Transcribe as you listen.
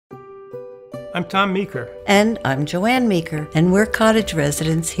I'm Tom Meeker. And I'm Joanne Meeker, and we're cottage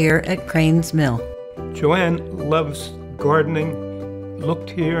residents here at Crane's Mill. Joanne loves gardening, looked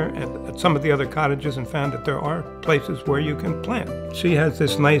here at some of the other cottages and found that there are places where you can plant. She has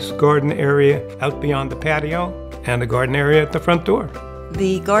this nice garden area out beyond the patio and a garden area at the front door.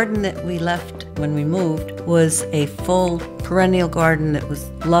 The garden that we left when we moved was a full perennial garden that was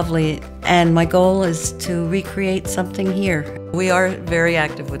lovely, and my goal is to recreate something here. We are very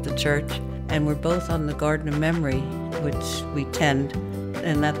active with the church, and we're both on the Garden of Memory, which we tend,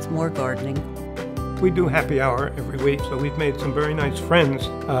 and that's more gardening. We do happy hour every week, so we've made some very nice friends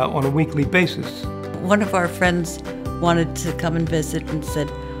on a weekly basis. One of our friends wanted to come and visit and said,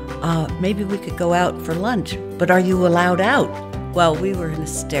 maybe we could go out for lunch, but are you allowed out? Well, we were in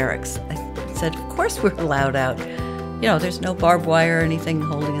hysterics. I said, of course we're allowed out. You know, there's no barbed wire or anything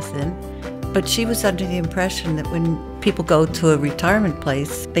holding us in. But she was under the impression that when people go to a retirement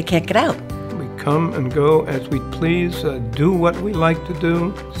place, they can't get out. We come and go as we please, do what we like to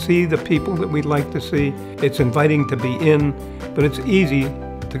do, see the people that we'd like to see. It's inviting to be in, but it's easy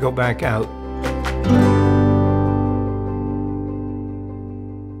to go back out.